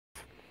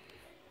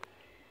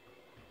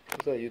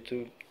What's up,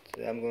 YouTube?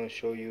 Today I'm going to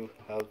show you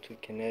how to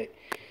connect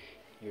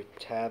your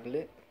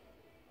tablet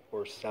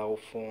or cell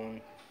phone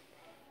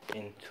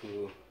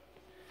into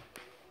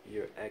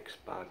your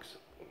Xbox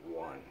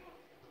One.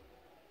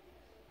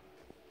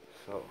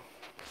 So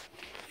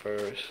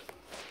first,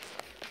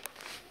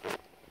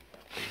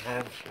 you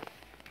have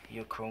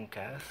your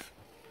Chromecast.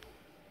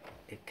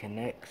 It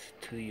connects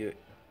to your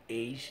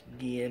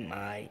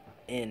HDMI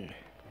in.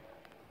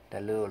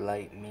 That little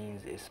light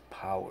means it's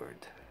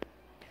powered.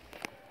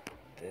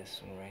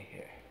 This one right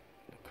here,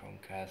 the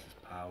Chromecast is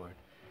powered.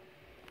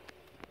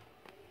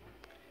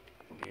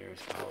 Here is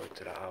powered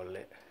to the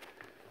outlet.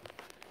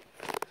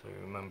 So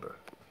remember,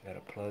 you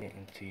gotta plug it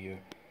into your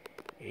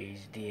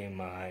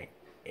HDMI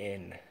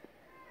in.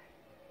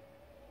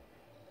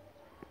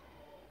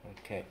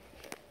 Okay.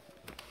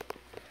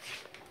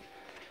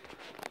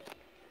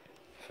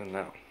 So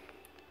now,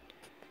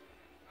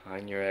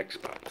 on your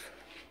Xbox,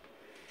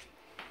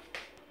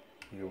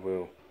 you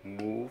will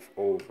move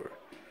over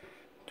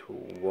to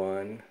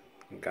one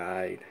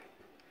guide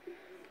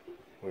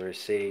where it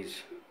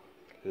says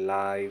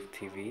Live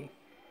TV.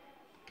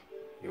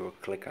 You will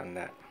click on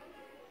that.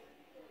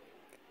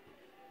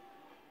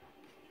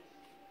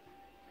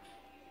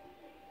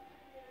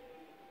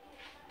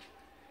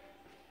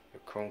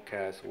 Your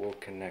Chromecast will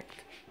connect.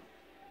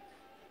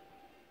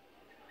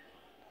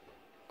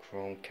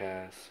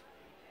 Chromecast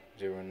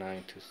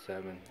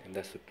 0927, and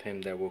that's the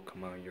pin that will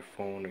come on your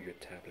phone or your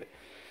tablet.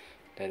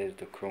 That is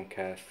the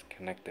Chromecast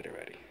connected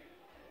already.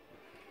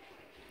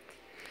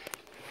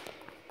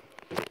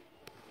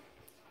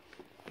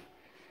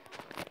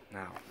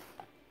 Now,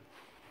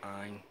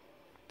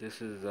 this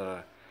is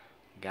a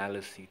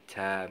Galaxy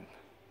Tab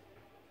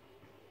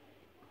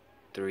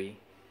 3.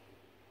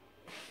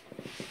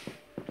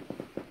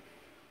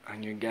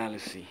 On your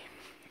Galaxy,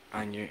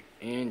 on your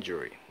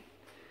Android,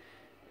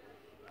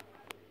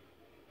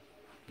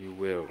 you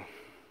will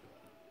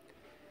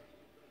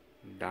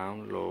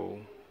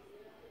download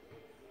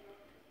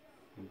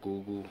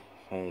Google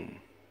Home.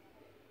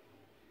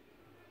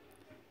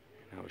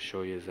 And I will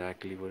show you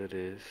exactly what it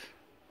is.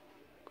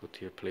 Go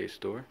to your Play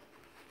Store.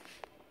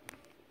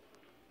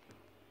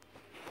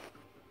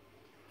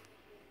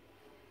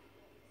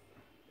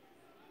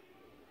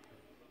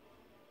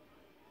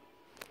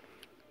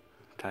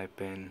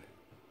 Type in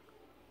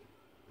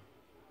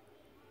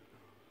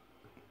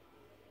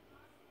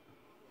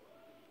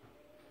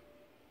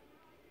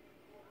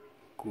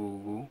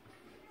Google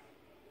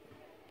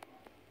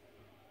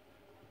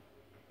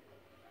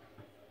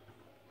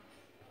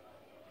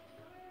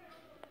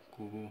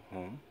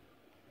Home.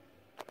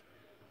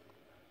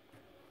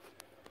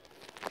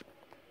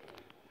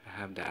 I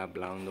have the app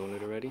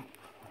downloaded already.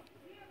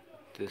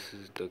 This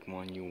is the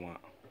one you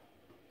want,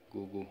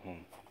 Google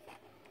Home.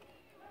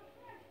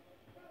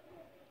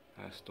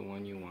 That's the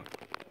one you want.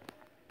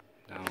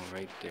 Down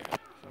right there.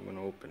 So I'm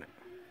gonna open it.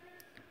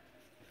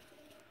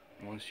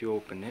 Once you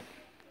open it,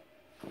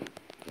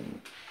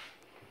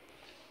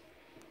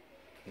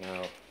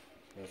 now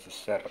there's a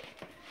setup.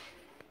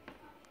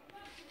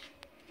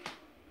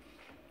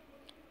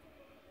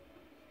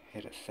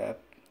 Hit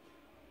accept.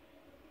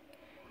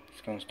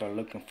 It's gonna start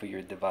looking for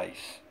your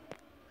device.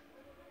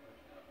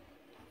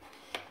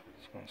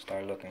 It's gonna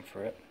start looking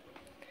for it.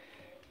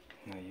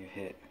 Now you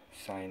hit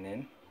sign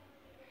in.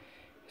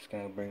 It's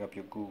gonna bring up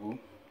your Google.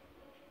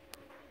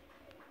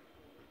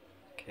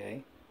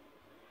 Okay.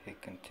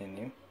 Hit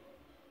continue.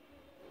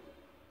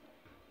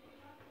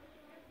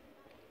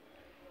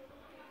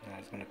 Now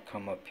it's gonna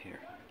come up here.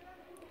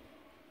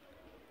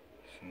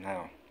 So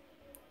now,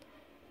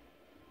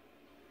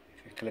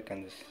 if you click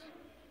on this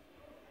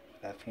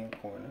left hand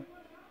corner,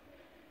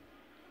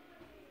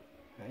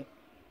 right?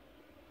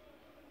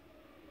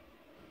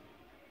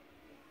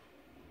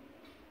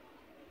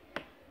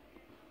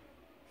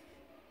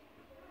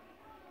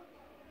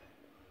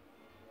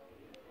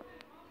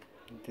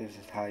 This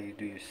is how you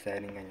do your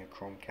setting on your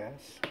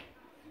Chromecast.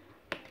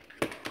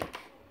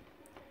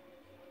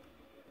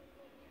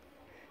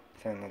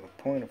 So another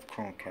point of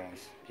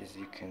Chromecast is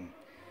you can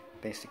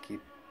basically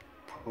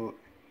put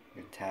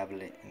your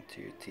tablet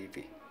into your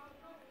TV.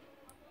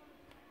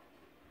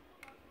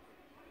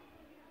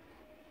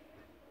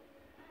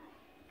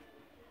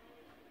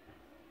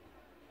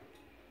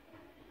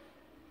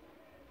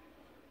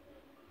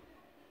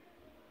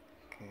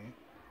 Okay.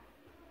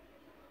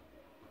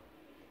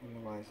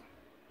 Otherwise,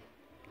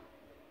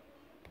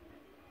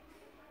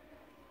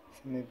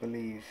 let me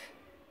believe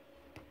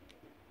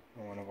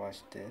I want to watch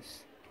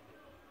this.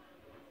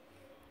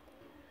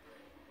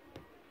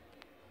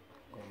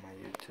 Go to my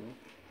YouTube.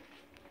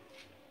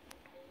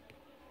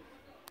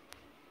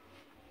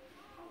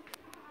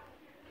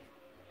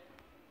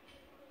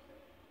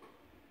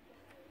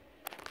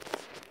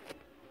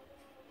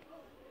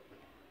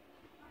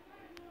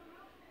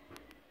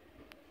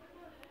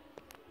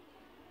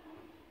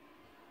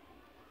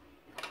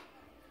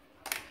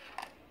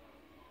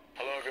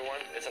 Hello everyone,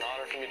 it's an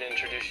honor for me to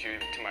introduce you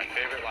to my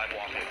favorite live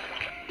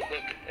wallpaper.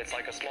 Look, it's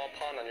like a small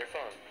pond on your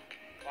phone.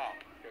 Wow,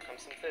 here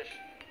comes some fish.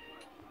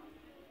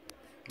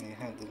 You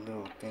have the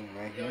little thing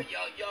right right here.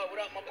 Yo, what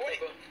up, my boy?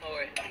 How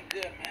are you? I'm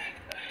good, man.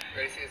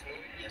 Ready to see this movie?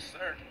 Yes,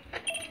 sir.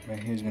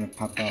 Right here is gonna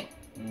pop out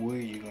where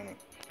you're gonna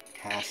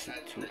cast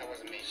it to. That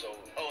wasn't me. So,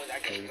 I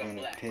So guess you're I'm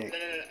gonna black. pick No,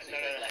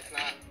 it's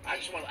not. I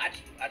just want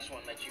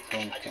to let you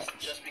know. Chromecast.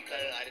 Just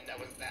because I didn't, that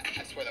wasn't that.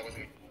 I swear that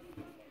wasn't me.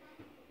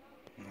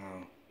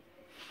 Now,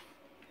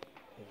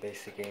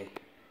 basically,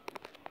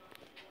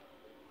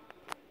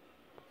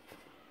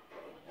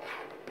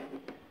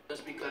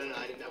 Just because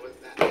I didn't, that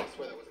wasn't that. I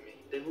swear that wasn't me.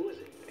 Then who is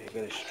it?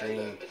 you're gonna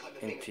stream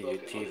into your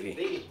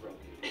TV.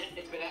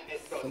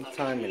 Sometimes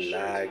Sometimes it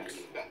lags,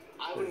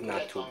 but it's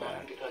not too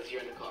bad. Because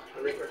you're in the car.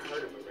 I never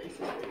heard of a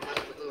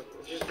racist. Look,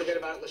 let's just forget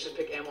about it. Let's just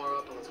pick Amor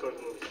up and let's go to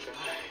the movies.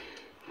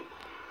 Okay?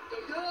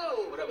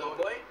 Yo! What up, my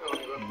boy?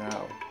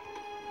 Now,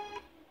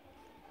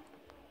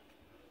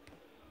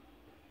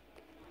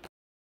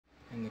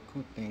 and the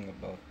cool thing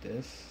about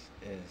this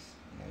is,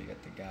 you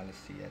got the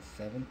Galaxy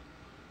S7,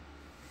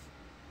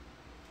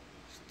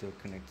 still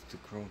connected to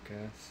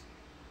Chromecast.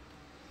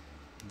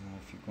 Now,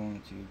 if you go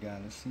into your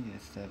Galaxy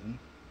S7,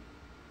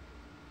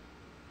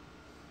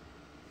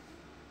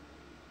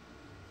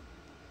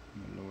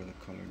 I'm gonna lower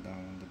the color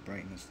down, the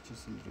brightness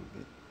just a little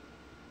bit.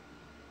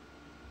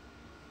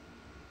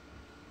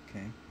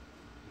 Okay.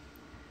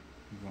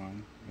 You go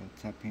on, go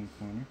to top hand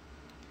corner.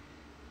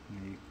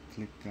 Now you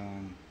click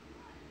on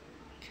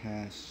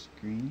cast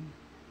screen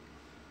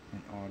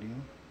and audio.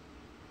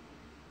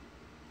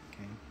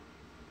 Okay.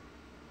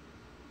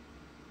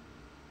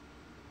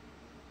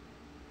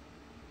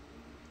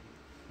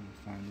 And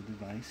find the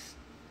device.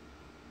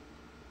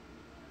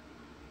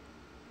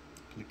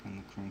 Click on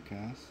the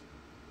Chromecast.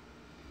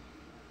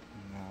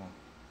 Now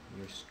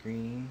your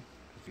screen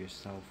of your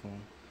cell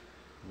phone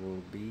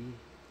will be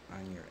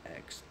on your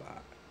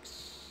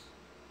Xbox.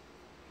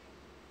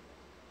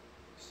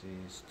 See,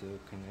 it's still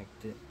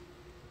connected.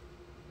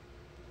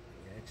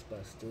 The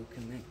Xbox still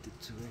connected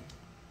to it.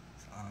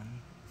 It's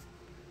on.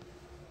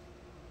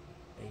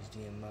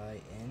 HDMI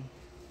in.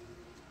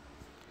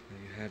 And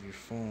you have your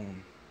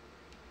phone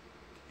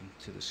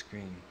into the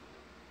screen.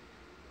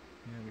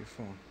 You have your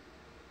phone.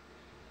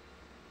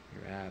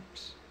 Your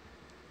apps.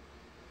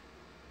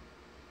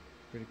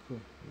 Pretty cool.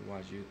 You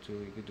watch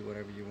YouTube, you can do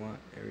whatever you want.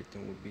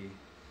 Everything will be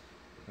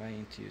right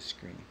into your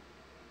screen.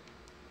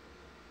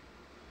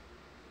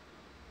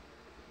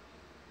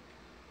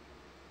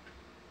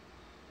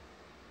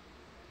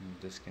 You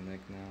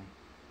disconnect now.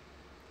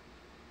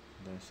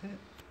 That's it.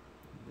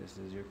 This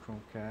is your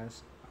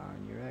Chromecast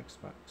on your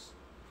Xbox.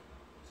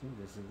 See,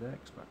 this is the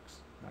Xbox.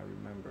 Now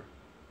remember,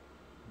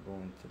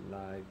 going to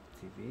live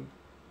TV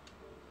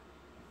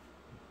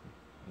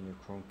and your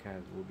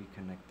Chromecast will be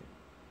connected.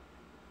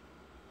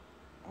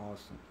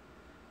 Awesome.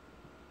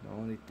 The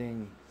only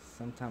thing,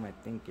 sometimes I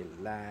think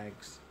it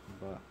lags,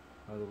 but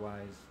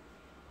otherwise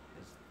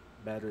it's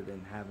better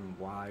than having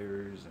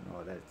wires and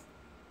all that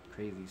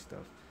crazy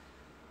stuff.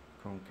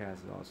 Chromecast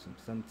is awesome.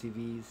 Some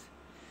TVs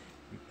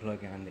you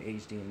plug on the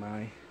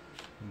HDMI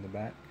in the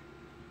back.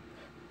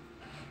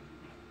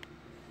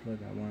 Plug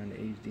out one of the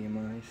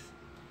HDMIs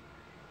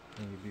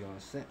and you'll be all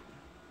set.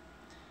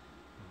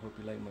 I hope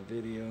you like my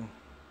video.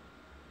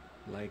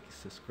 Like,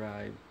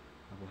 subscribe.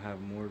 I will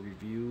have more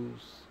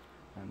reviews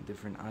on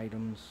different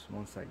items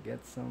once I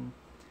get some.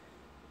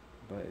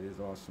 But it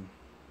is awesome.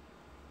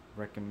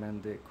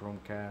 Recommend it,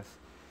 Chromecast.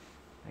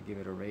 I give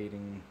it a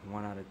rating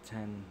 1 out of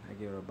 10. I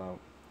give it about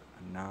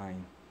a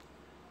 9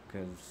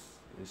 because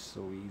it's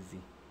so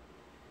easy.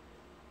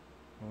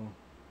 Well,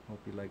 hope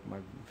you like my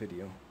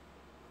video.